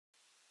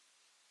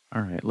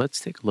All right, let's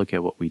take a look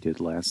at what we did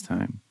last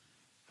time.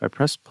 If I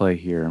press play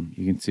here,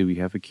 you can see we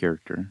have a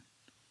character.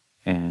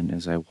 And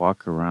as I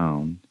walk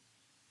around,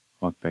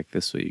 walk back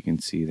this way, you can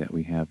see that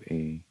we have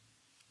a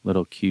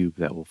little cube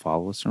that will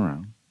follow us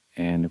around.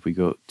 And if we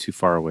go too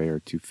far away or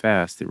too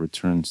fast, it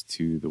returns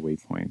to the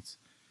waypoints.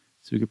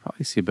 So we could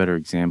probably see a better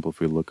example if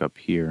we look up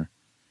here.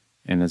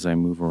 And as I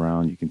move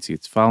around, you can see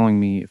it's following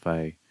me. If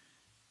I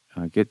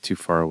get too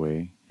far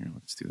away, here,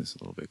 let's do this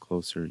a little bit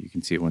closer. You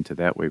can see it went to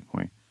that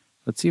waypoint.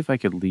 Let's see if I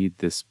could lead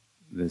this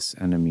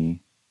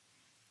enemy.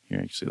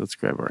 Here, actually, let's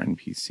grab our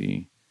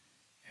NPC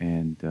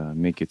and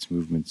make its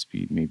movement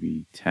speed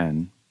maybe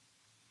 10.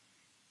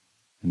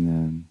 And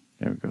then,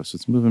 there we go. So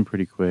it's moving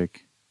pretty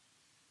quick.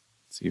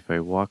 Let's see if I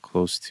walk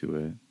close to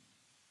it.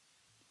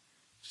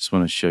 Just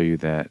want to show you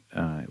that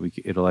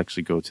it'll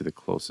actually go to the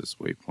closest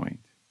waypoint.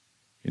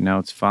 And now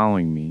it's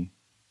following me.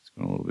 It's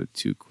going a little bit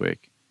too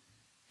quick.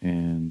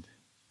 And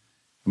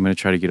I'm going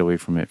to try to get away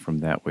from it from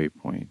that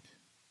waypoint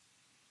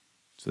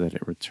so that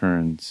it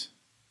returns.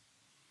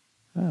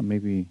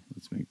 Maybe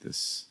let's make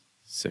this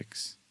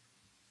 6.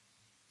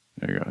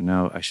 There you go.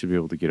 Now I should be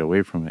able to get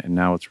away from it. And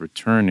now it's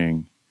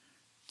returning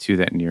to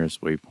that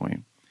nearest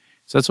waypoint.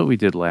 So that's what we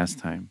did last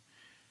time.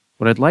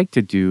 What I'd like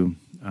to do,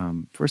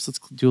 first let's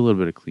do a little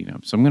bit of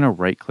cleanup. So I'm going to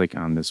right click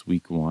on this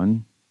week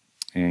 1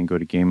 and go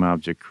to game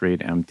object,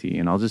 create empty,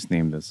 and I'll just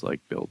name this like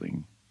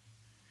building.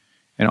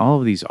 And all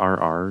of these are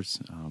ours,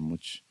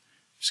 which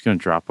I'm just going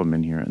to drop them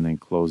in here and then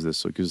close this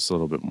so it gives us a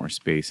little bit more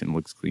space and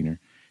looks cleaner.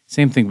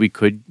 Same thing, we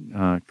could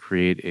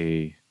create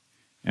a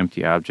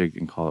empty object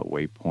and call it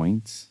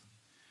waypoints.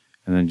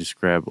 And then just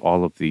grab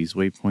all of these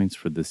waypoints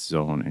for this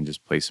zone and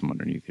just place them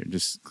underneath here,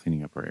 just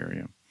cleaning up our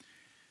area.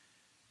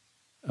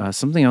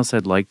 Something else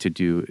I'd like to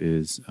do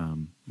is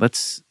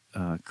let's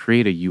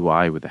create a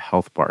UI with a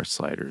health bar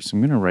slider. So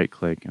I'm going to right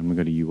click, I'm going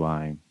to go to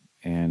UI,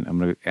 and I'm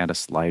going to add a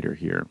slider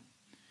here.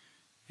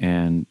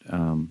 And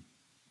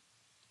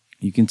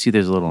you can see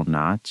there's a little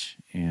notch,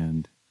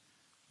 and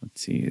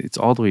let's see, it's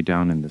all the way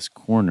down in this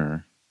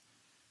corner.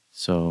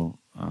 So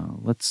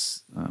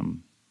let's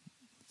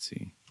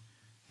see.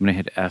 I'm going to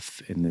hit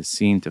F in this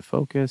scene to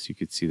focus. You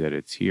could see that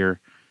it's here.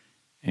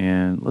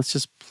 And let's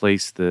just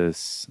place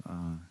this,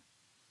 I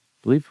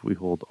believe if we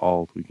hold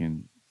Alt, we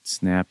can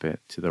snap it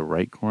to the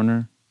right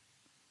corner.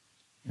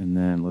 And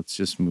then let's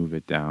just move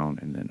it down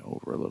and then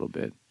over a little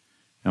bit. And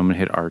I'm going to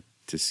hit R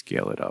to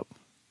scale it up.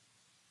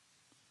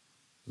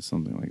 So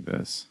something like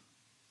this.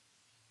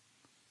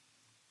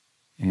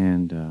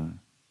 And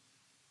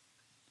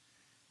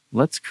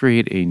let's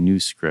create a new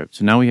script.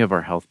 So now we have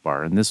our health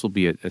bar, and this will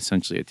be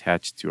essentially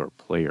attached to our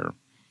player.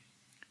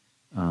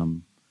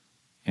 And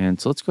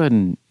so let's go ahead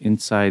and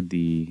inside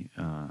the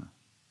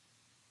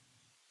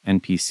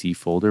NPC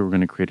folder, we're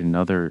going to create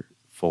another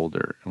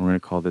folder, and we're going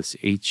to call this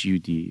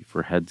HUD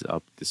for heads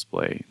up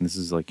display. And this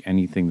is like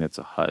anything that's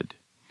a HUD.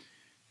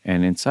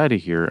 And inside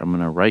of here, I'm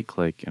going to right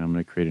click and I'm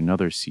going to create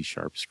another C#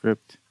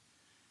 script.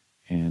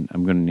 And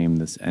I'm going to name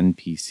this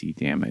NPC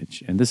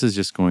damage. And this is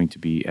just going to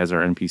be, as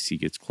our NPC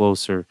gets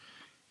closer,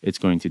 it's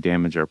going to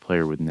damage our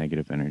player with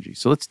negative energy.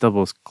 So let's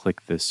double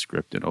click this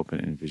script and open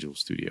it in Visual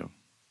Studio.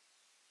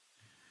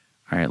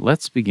 All right,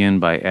 let's begin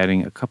by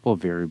adding a couple of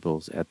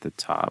variables at the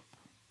top.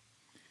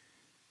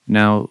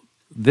 Now,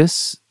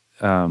 this,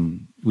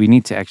 we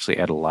need to actually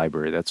add a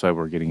library. That's why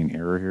we're getting an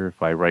error here.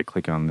 If I right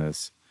click on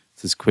this,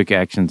 it says quick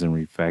actions and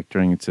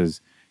refactoring. It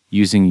says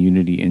using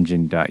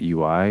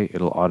unityengine.ui,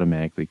 it'll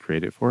automatically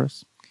create it for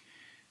us.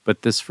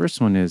 But this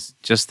first one is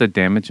just the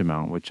damage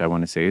amount, which I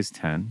want to say is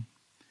 10.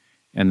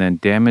 And then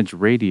damage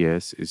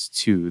radius is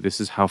 2.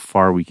 This is how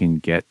far we can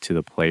get to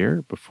the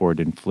player before it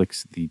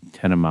inflicts the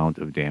 10 amount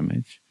of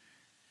damage.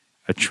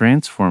 A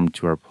transform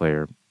to our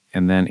player,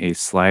 and then a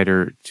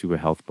slider to a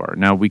health bar.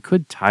 Now, we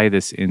could tie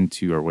this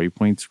into our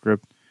waypoint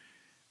script,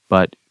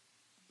 but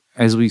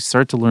as we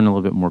start to learn a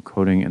little bit more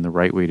coding and the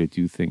right way to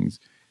do things,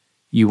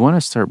 you want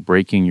to start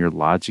breaking your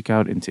logic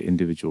out into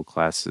individual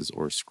classes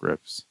or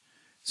scripts.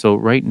 So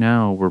right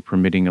now, we're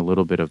permitting a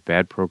little bit of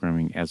bad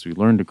programming as we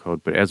learn to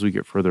code, but as we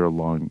get further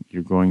along,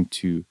 you're going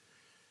to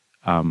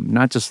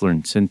not just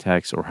learn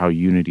syntax or how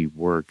Unity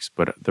works,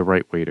 but the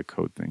right way to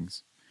code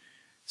things.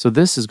 So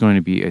this is going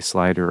to be a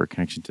slider or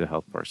connection to the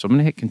health bar. So I'm going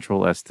to hit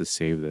Control-S to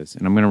save this,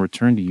 and I'm going to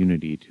return to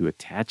Unity to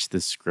attach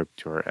this script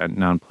to our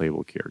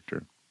non-playable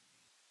character.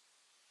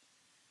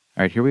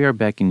 All right, here we are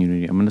back in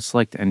Unity. I'm going to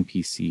select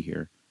NPC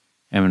here.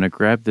 I'm going to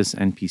grab this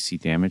NPC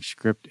damage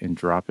script and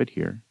drop it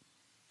here.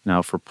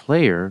 Now for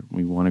player,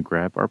 we want to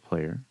grab our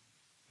player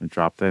and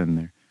drop that in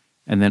there.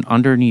 And then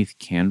underneath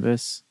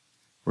canvas,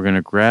 we're going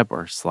to grab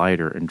our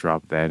slider and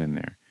drop that in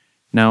there.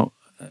 Now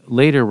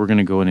later we're going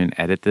to go in and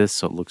edit this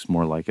so it looks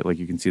more like it. Like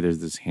you can see there's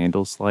this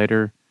handle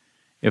slider.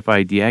 If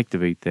I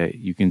deactivate that,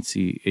 you can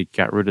see it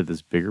got rid of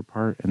this bigger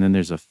part. And then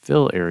there's a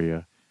fill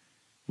area,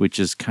 which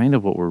is kind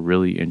of what we're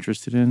really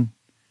interested in,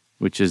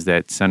 which is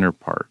that center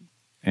part.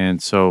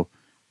 And so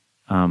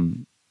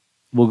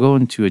we'll go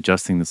into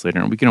adjusting this later,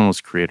 and we can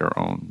almost create our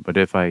own. But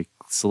if I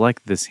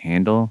select this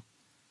handle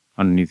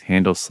underneath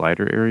handle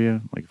slider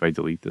area, like if I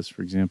delete this,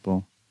 for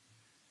example,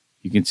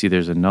 you can see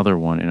there's another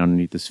one, and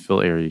underneath this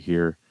fill area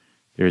here,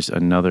 there's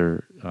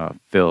another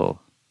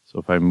fill. So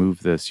if I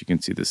move this, you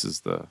can see this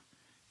is the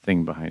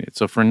thing behind it.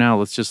 So for now,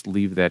 let's just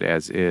leave that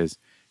as is,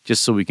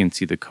 just so we can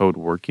see the code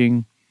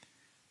working.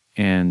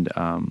 And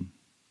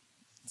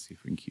let's see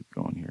if we can keep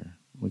going here.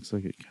 Looks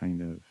like it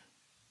kind of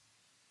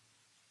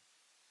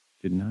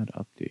did not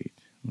update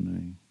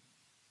when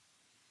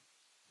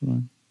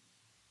I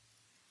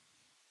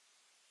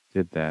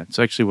did that.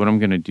 So actually what I'm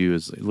going to do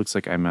is, it looks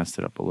like I messed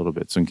it up a little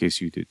bit. So in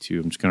case you did too,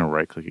 I'm just going to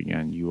right click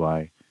again,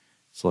 UI,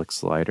 select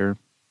slider.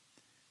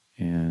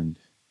 And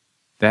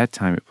that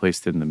time it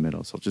placed it in the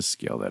middle. So I'll just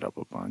scale that up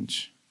a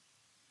bunch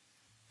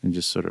and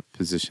just sort of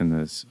position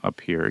this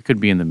up here. It could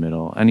be in the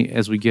middle. And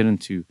as we get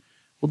into,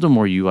 we'll do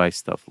more UI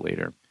stuff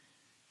later.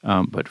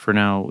 But for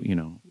now,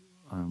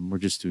 we're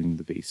just doing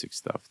the basic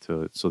stuff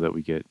so that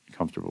we get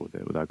comfortable with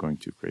it without going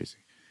too crazy.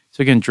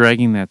 So again,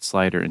 dragging that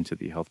slider into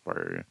the health bar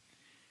area.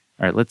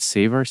 All right, let's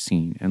save our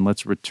scene and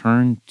let's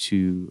return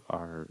to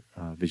our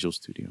Visual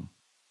Studio.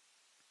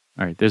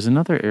 All right, there's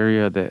another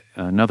area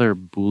another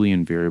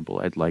Boolean variable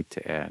I'd like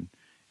to add.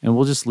 And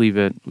we'll just leave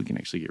it. We can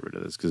actually get rid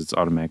of this because it's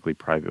automatically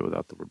private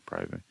without the word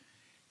private.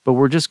 But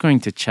we're just going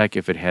to check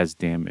if it has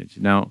damage.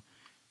 Now,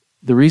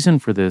 the reason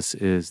for this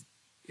is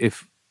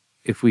if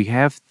we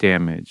have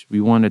damage, we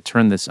want to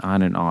turn this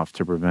on and off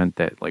to prevent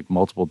that like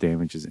multiple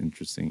damage is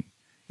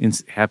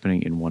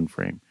happening in one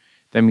frame.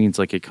 That means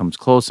like it comes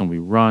close and we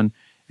run.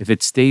 If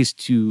it stays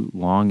too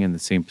long in the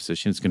same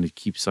position, it's going to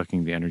keep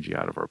sucking the energy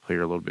out of our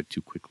player a little bit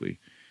too quickly.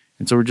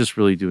 And so we're just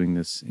really doing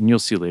this, and you'll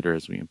see later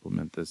as we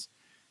implement this.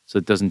 So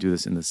it doesn't do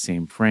this in the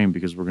same frame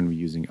because we're going to be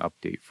using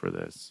update for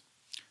this.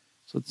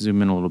 So let's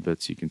zoom in a little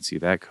bit so you can see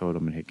that code.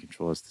 I'm going to hit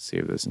Control S to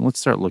save this. And let's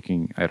start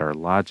looking at our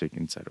logic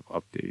inside of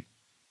update.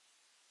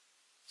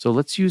 So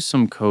let's use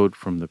some code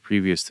from the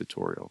previous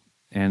tutorial.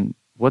 And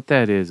what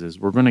that is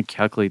we're going to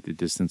calculate the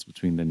distance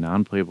between the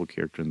non-playable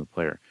character and the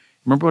player.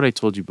 Remember what I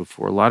told you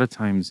before? A lot of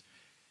times,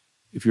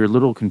 if you're a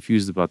little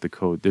confused about the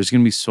code, there's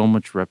going to be so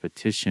much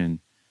repetition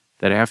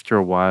that after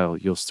a while,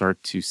 you'll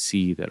start to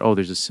see that, oh,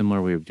 there's a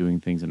similar way of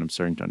doing things, and I'm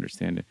starting to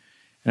understand it.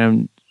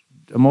 And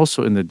I'm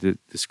also in the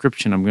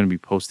description, I'm going to be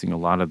posting a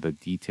lot of the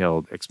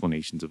detailed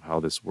explanations of how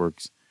this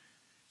works.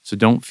 So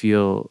don't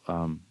feel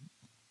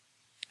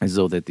as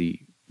though that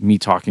me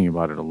talking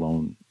about it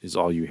alone is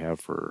all you have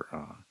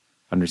for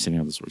understanding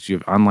how this works. You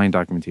have online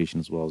documentation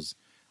as well as,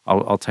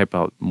 I'll type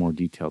out more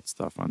detailed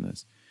stuff on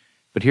this.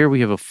 But here we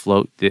have a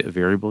float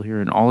variable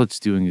here, and all it's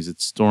doing is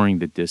it's storing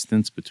the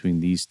distance between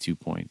these 2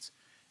 points.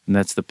 And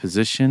that's the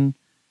position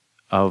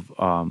of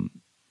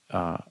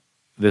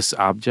this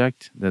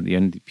object, the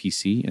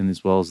NPC, and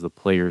as well as the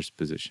player's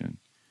position.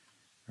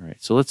 All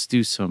right, so let's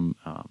do some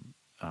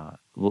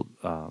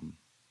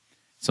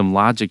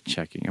logic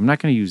checking. I'm not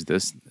going to use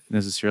this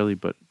necessarily,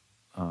 but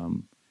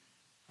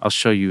I'll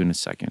show you in a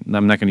second.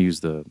 I'm not going to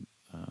use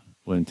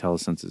what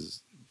IntelliSense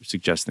is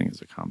suggesting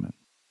as a comment.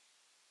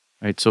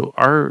 All right, so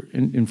our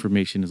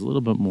information is a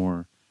little bit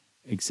more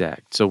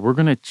exact. So we're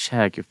going to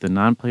check if the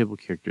non-playable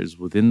character is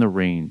within the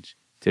range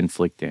to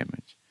inflict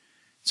damage.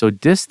 So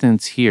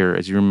distance here,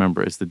 as you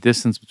remember, is the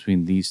distance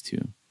between these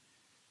two.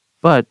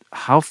 But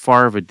how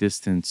far of a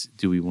distance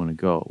do we want to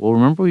go? Well,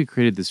 remember we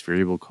created this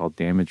variable called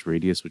damage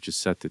radius, which is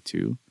set to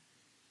 2.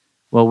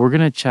 Well, we're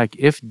going to check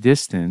if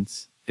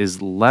distance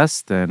is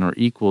less than or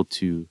equal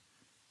to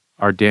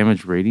our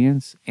damage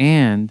radius,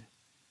 and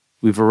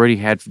we've already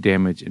had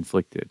damage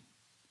inflicted.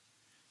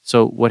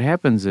 So what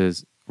happens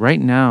is, right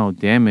now,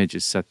 damage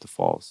is set to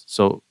false.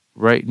 So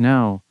right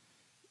now,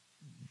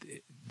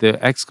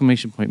 the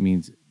exclamation point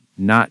means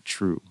not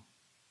true.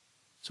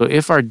 So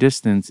if our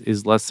distance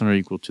is less than or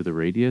equal to the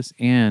radius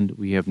and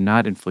we have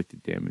not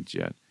inflicted damage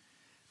yet,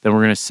 then we're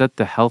going to set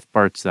the health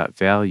bar to that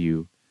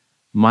value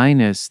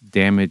minus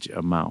damage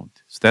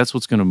amount. So that's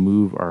what's going to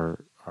move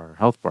our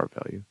health bar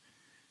value.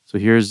 So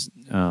here's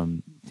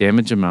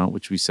damage amount,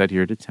 which we set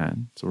here to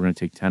 10. So we're going to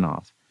take 10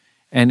 off.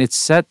 And it's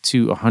set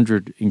to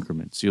 100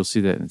 increments. So you'll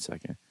see that in a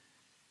second.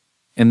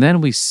 And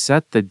then we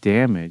set the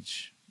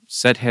damage.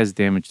 Set has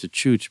damage to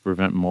true to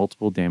prevent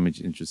multiple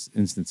damage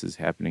instances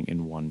happening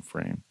in one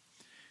frame.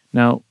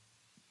 Now,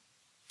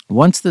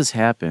 once this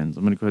happens,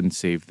 I'm going to go ahead and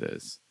save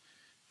this.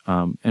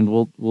 And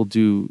we'll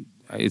do,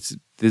 this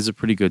is a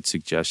pretty good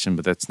suggestion,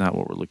 but that's not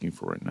what we're looking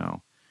for right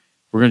now.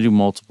 We're going to do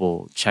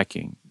multiple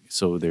checking.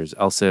 So there's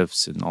else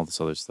ifs and all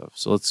this other stuff.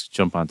 So let's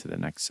jump on to the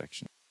next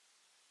section.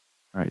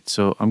 All right,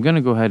 so I'm going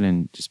to go ahead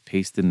and just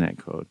paste in that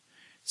code.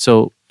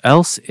 So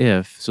else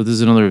if, so this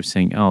is another way of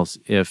saying else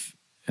if,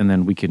 and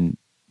then we can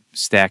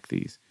stack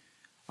these.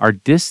 Our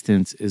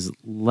distance is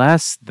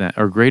less than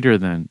or greater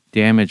than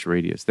damage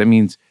radius. That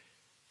means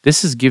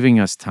this is giving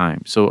us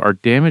time. So our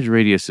damage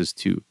radius is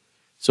 2.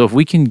 So if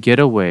we can get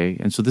away,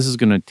 and so this is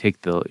going to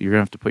take you're going to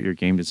have to put your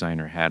game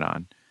designer hat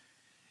on.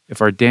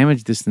 If our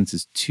damage distance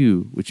is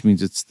 2, which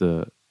means it's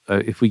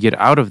if we get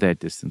out of that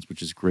distance,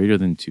 which is greater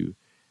than 2,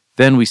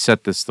 then we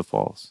set this to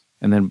false.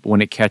 And then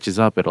when it catches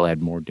up, it'll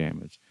add more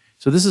damage.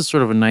 So this is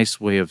sort of a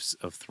nice way of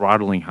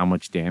throttling how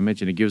much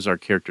damage, and it gives our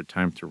character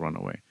time to run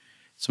away.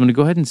 So I'm going to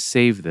go ahead and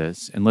save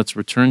this, and let's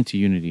return to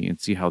Unity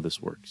and see how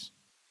this works.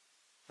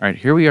 All right,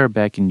 here we are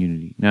back in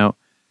Unity. Now,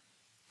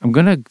 I'm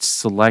going to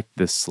select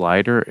this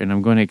slider, and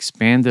I'm going to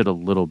expand it a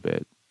little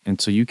bit. And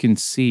so you can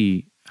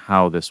see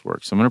how this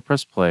works. So I'm going to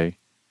press play,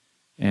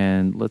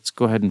 and let's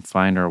go ahead and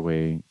find our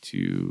way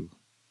to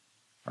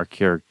our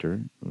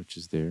character, which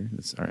is there.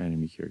 That's our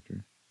enemy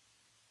character.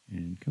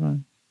 And come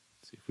on,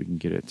 see if we can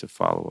get it to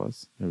follow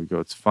us. There we go,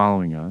 it's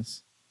following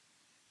us.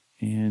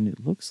 And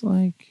it looks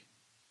like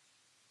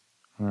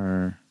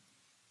our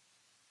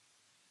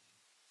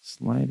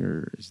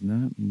slider is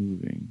not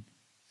moving.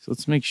 So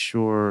let's make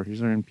sure,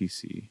 here's our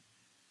NPC.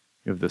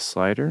 We have the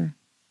slider,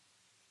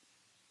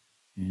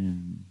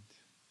 and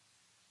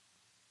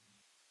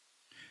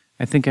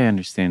I think I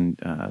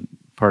understand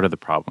part of the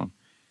problem.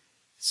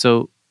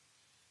 So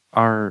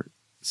our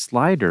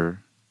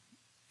slider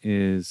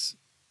is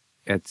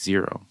at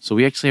 0. So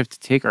we actually have to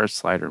take our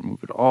slider and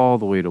move it all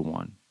the way to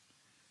 1.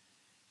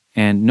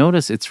 And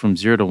notice it's from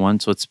 0 to 1,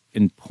 so it's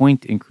in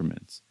point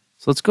increments.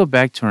 So let's go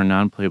back to our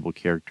non-playable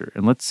character,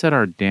 and let's set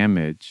our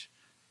damage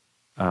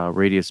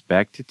radius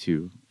back to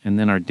 2, and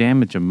then our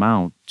damage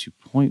amount to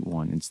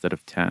 0.1 instead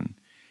of 10.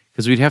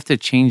 Because we'd have to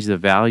change the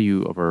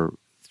value of our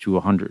to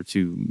 100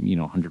 to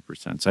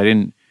 100%. So I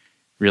didn't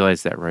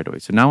realize that right away.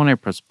 So now when I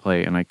press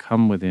play and I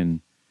come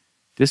within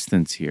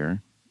distance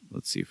here,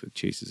 let's see if it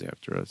chases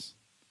after us.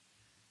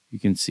 You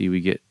can see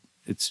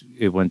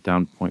it went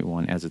down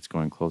 0.1 as it's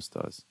going close to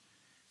us.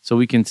 So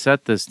we can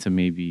set this to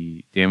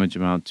maybe damage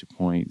amount to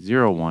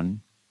 0.01,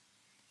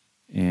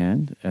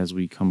 and as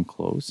we come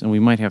close, and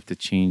we might have to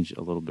change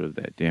a little bit of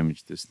that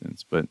damage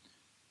distance, but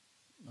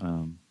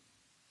and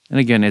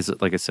again,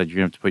 like I said, you're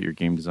gonna have to put your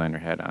game designer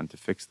hat on to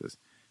fix this.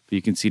 But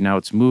you can see now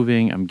it's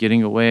moving. I'm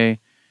getting away.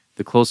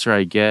 The closer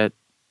I get,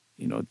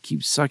 it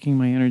keeps sucking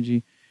my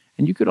energy.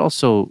 And you could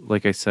also,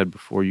 like I said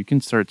before, you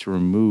can start to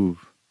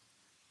remove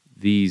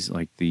these,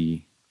 like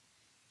this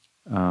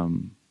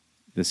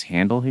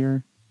handle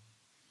here.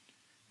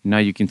 Now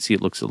you can see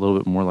it looks a little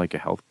bit more like a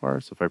health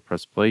bar. So if I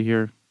press play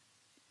here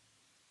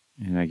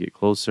and I get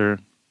closer,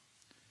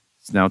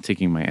 it's now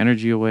taking my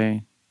energy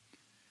away.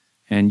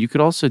 And you could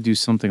also do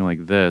something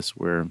like this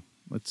where,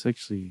 let's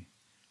actually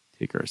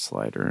take our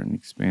slider and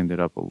expand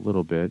it up a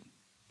little bit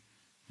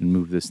and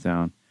move this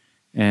down.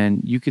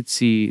 And you could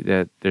see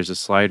that there's a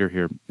slider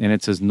here, and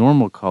it says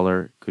normal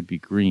color could be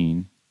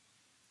green.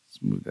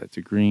 Let's move that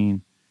to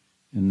green.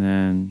 And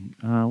then,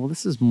 well,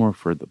 this is more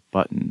for the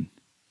button.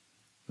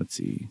 Let's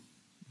see,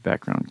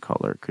 background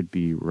color could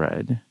be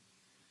red.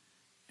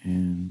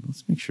 And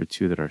let's make sure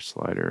too that our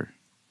slider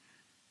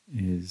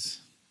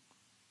is,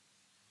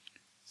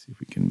 see if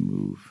we can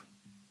move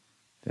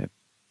that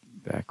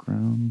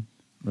background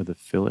or the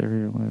fill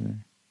area,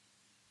 whatever.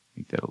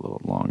 Make that a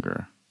little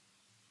longer.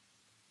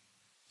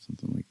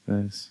 Something like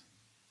this.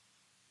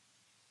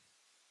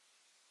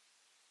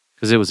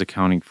 Because it was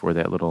accounting for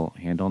that little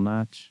handle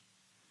notch.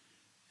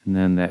 And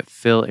then that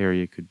fill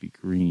area could be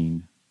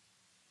green.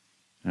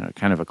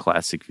 Kind of a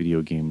classic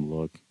video game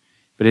look.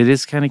 But it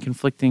is kind of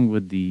conflicting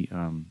with the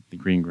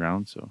green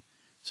ground. So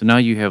now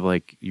you have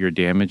like your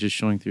damage is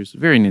showing through. So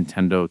very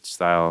Nintendo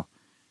style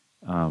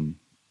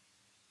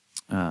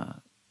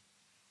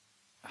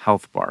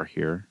health bar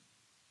here.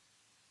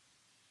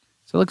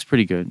 So it looks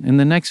pretty good. In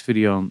the next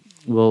video,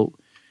 we'll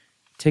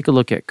take a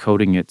look at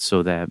coding it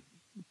so that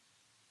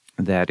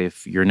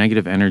if your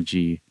negative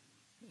energy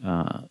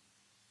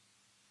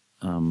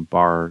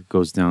bar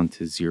goes down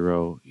to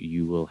 0,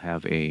 you will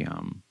have a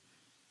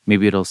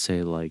maybe it'll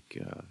say like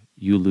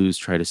you lose,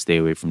 try to stay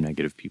away from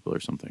negative people or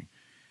something.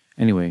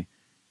 Anyway,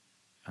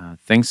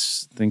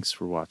 thanks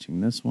for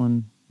watching this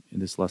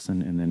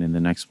lesson, and then in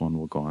the next one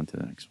we'll go on to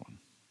the next one.